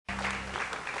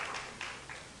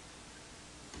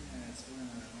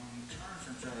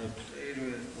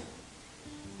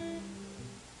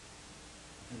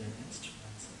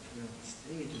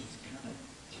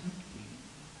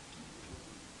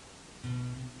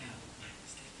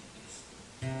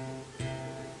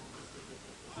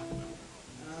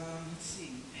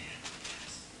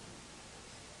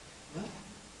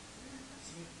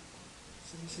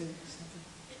say something?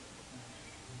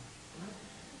 What?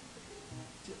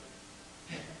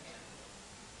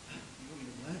 You want me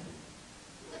to what?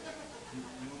 You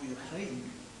want me to play you?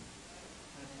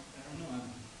 I don't know. I'm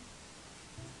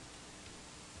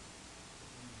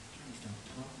trying to stop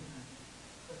talking.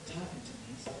 I'm talking to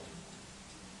me. So,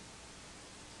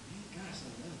 gosh,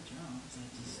 I love drums.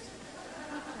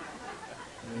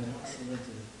 I also love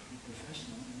to be a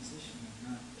professional musician and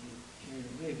not get carried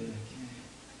away, but I can't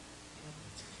help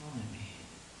what's calling me.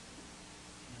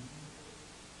 You know?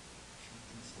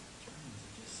 These drums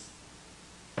are just,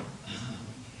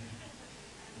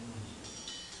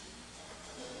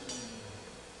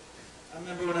 I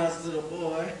remember when I was a little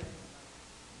boy.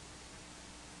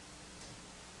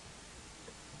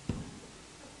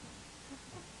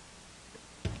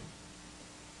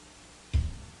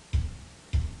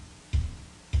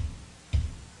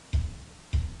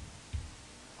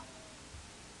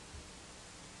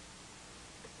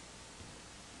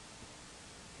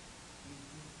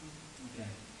 Okay,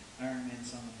 Iron Man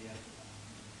song will be after that.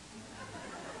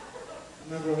 I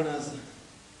remember when I was a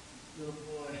little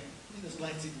boy. Look at those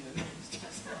lights again.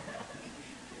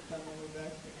 Find my way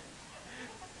back here.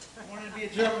 I wanted to be a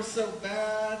drummer so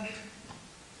bad.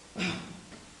 I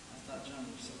thought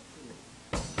drummers were so cool.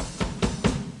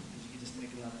 Because you could just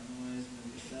make a lot of noise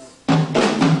whenever you felt.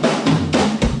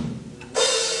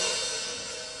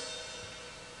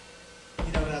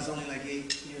 You know, I was only like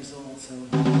 8 years old, so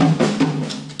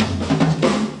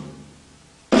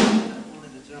I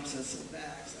wanted the drum set so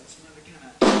bad, so I just wanted to kind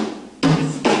of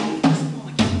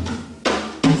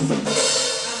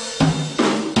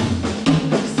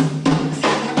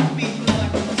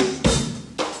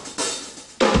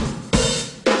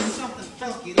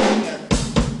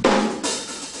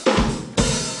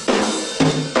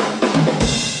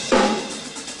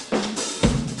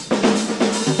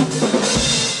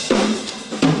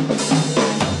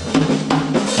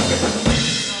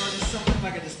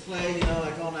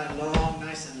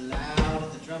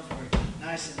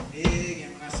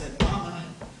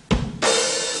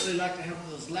like to have one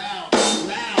of those loud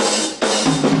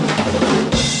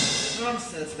drum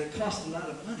sets that cost a lot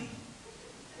of money.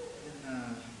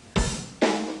 And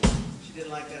she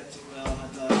didn't like that too well, and I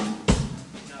thought,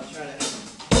 I'll try to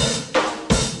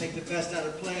make the best out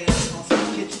of playing on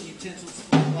some kitchen utensils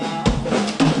for a while.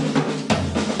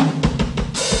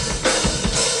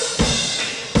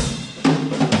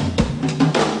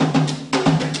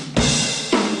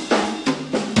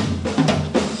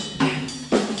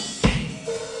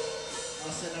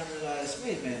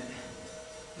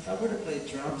 If I were to play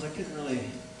drums, I couldn't really,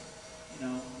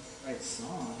 write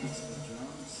songs with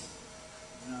drums.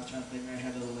 I was trying to play Mary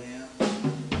Had a Little Lamb.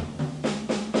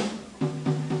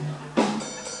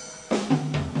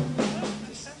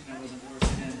 Just, wasn't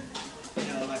working in,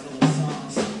 like all those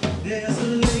songs. There's a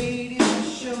lady on the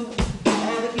show,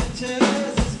 all the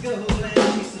guitars is gold, and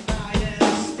she's a flying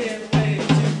stairway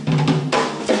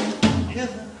to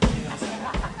heaven.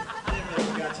 I never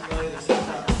really got to really either, so I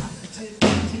thought,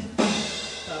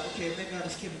 okay, maybe I'll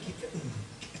just keep the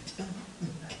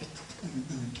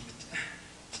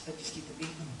I just keep the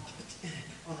beat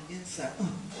on the inside. On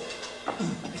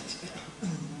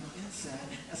the inside.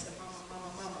 I said,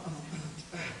 Mama.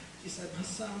 She said, my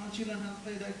son, why don't you learn how to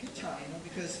play that guitar,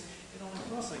 because it only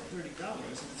costs like $30 and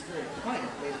it's very quiet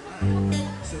late at night.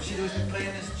 So she'd always been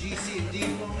playing this G, C, and D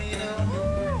for me,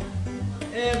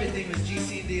 Everything was G,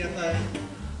 C, and D. I thought,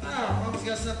 wow, Mama's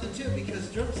got something too, because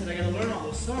drum said I gotta learn all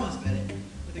those songs, but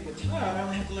with the guitar, I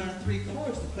only have to learn 3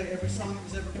 chords to play every song that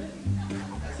was ever written.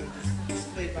 As it was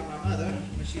played by my mother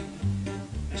when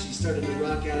she started to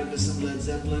rock out into some Led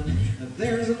Zeppelin.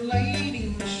 There's a lady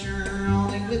with sure all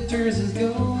that glitters is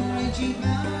gold, when she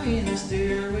by in the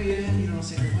stairway. I'm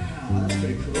saying, wow, that's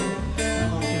pretty cool. My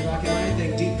mom can rock out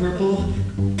anything. Deep Purple,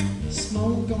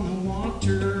 smoke on the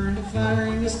water, and the fire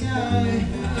in the sky.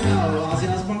 Wow, Ozzy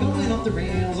Osbourne going off the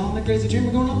rails on the crazy train.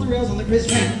 We're going off the rails on the crazy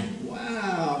train.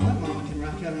 Wow, my mama can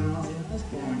rock out on Ozzy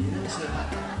Osbourne, so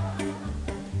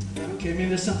okay, maybe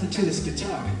there's something to this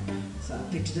guitar. So I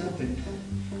picked it up, and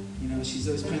she's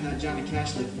always playing that Johnny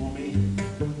Cash lick for me.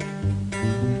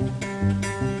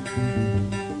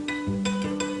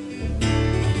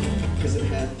 Because it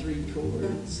had 3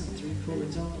 chords and 3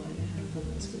 chords only. I thought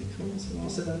that's pretty cool. So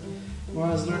also, the more I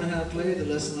was learning how to play, the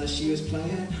less and less she was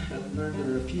playing. I learned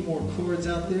there were a few more chords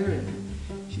out there, and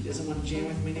she doesn't want to jam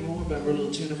with me anymore, but I wrote a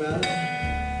little tune about it.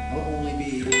 I'll only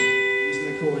be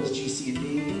using the chords G, C, and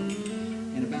D,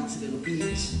 and a bouncy little beat,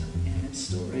 and it's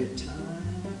story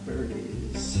time,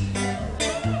 birdies.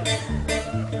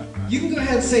 You can go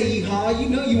ahead and say yeehaw, you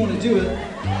know you want to do it.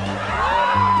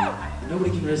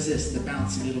 Nobody can resist the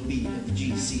bouncy little beat of the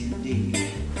G, C, and D.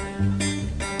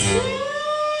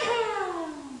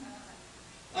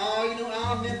 Oh, you know,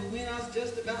 I remember when I was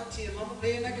just about 10. Mama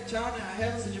playing that guitar, now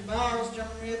heavens and bar. I was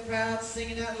drumming real proud,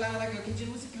 singing out loud like a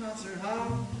kitchen was a concert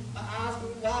hall. My eyes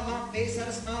moved wide, my face had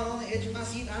a smile on the edge of my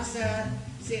seat. I sighed,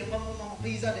 saying, Mama, Mama,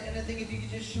 please, I'd do anything if you could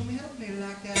just show me how to play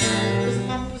like that. Cause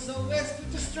Mama was so west, quick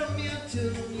to strum me up to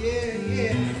them, yeah,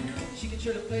 yeah. She could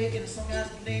surely play in a song I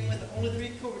was named with the only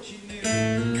 3 chords she knew.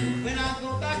 When I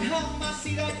go back home, I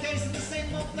see that case in the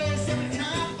same old place every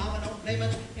time. Mama don't play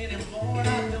much anymore, and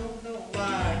I don't know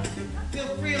why.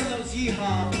 Feel free on those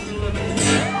yeehaw.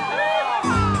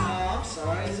 I'm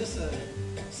sorry, is this a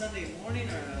Sunday morning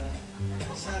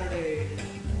or a Saturday?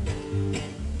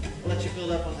 I'll let you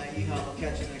build up on that yeehaw. I'll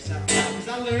catch you next time. Because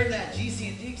I learned that G, C,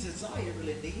 and D because it's all you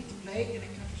really need to play in a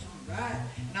country song right.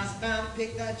 And I was bound to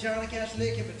pick that Johnny Cash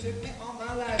lick if it took me all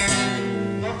my life.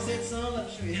 Mom said, son, let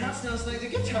me show you how it sounds like the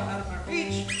guitar out of my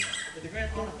reach. With the grin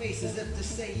on her face as if to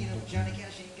say, you know, Johnny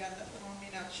Cash ain't got nothing on me,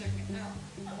 now check me out.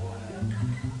 Boy,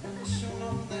 I'm showing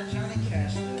off that Johnny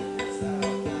Cash lick. What's that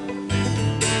all about?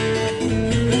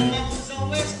 Mom was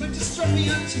always quick to strum me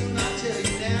up tune, I'll tell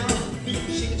you now.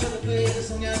 She could try to play the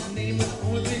song out of name with the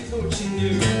only 3 chords she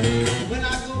knew. When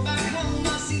I go back home,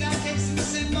 I see that case in the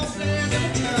same old place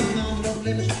every time. Mom don't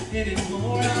play much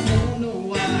anymore, I don't know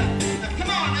why. Now come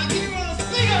on, now give me one of those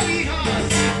big old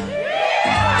yeehaws.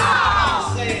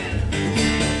 I'm saying,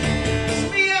 it's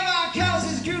me and my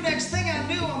Kelsey's crew. Next thing I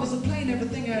knew, I was playing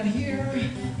everything I'd hear.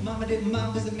 Mama didn't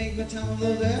mind because it made me time of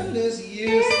those endless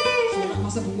years. So I locked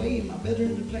myself away in my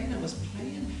bedroom to play, and I was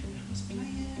playing, and I was playing,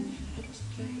 and I was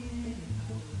playing, and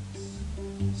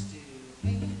I was still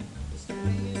playing, I was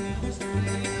playing, I was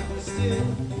playing, I was still.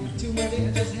 Too much, I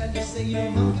just had to say, you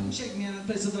know, Mom couldn't shake me out and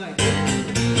play something like this.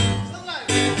 Something like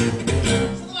this.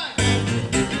 Something like this.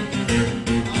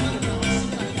 Oh, no,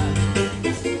 something like that.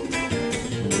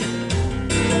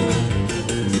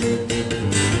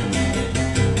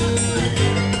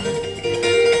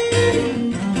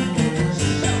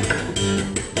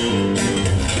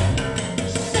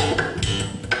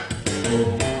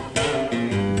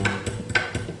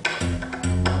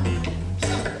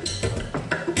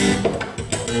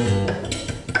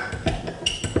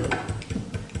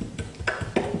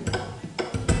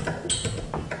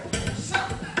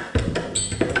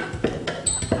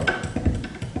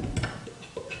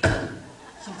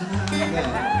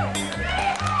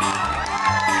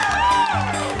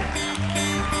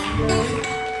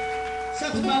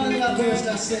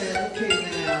 I said, okay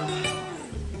now,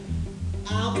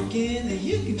 I'll begin and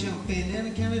you can jump in and I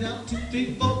counted out 2,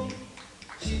 3, 4.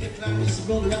 She declined, just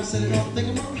rolled around, said I don't think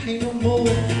I'm gonna play no more.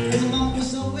 Cause Mom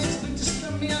was always quick to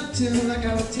strum me out to like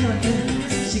I was telling you.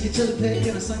 She could tell the play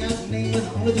and I sung out the name with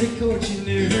the only 3 chords she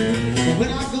knew. But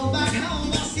when I go back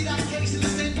home, I see that case in the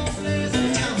same old place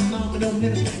every time. Mama don't play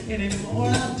much anymore,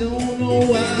 I don't know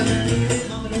why.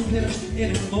 Mama don't play much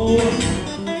anymore.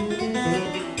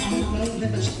 Mama don't play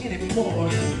much anymore.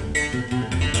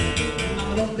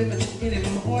 Mama don't play much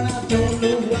anymore, and I don't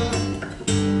know why.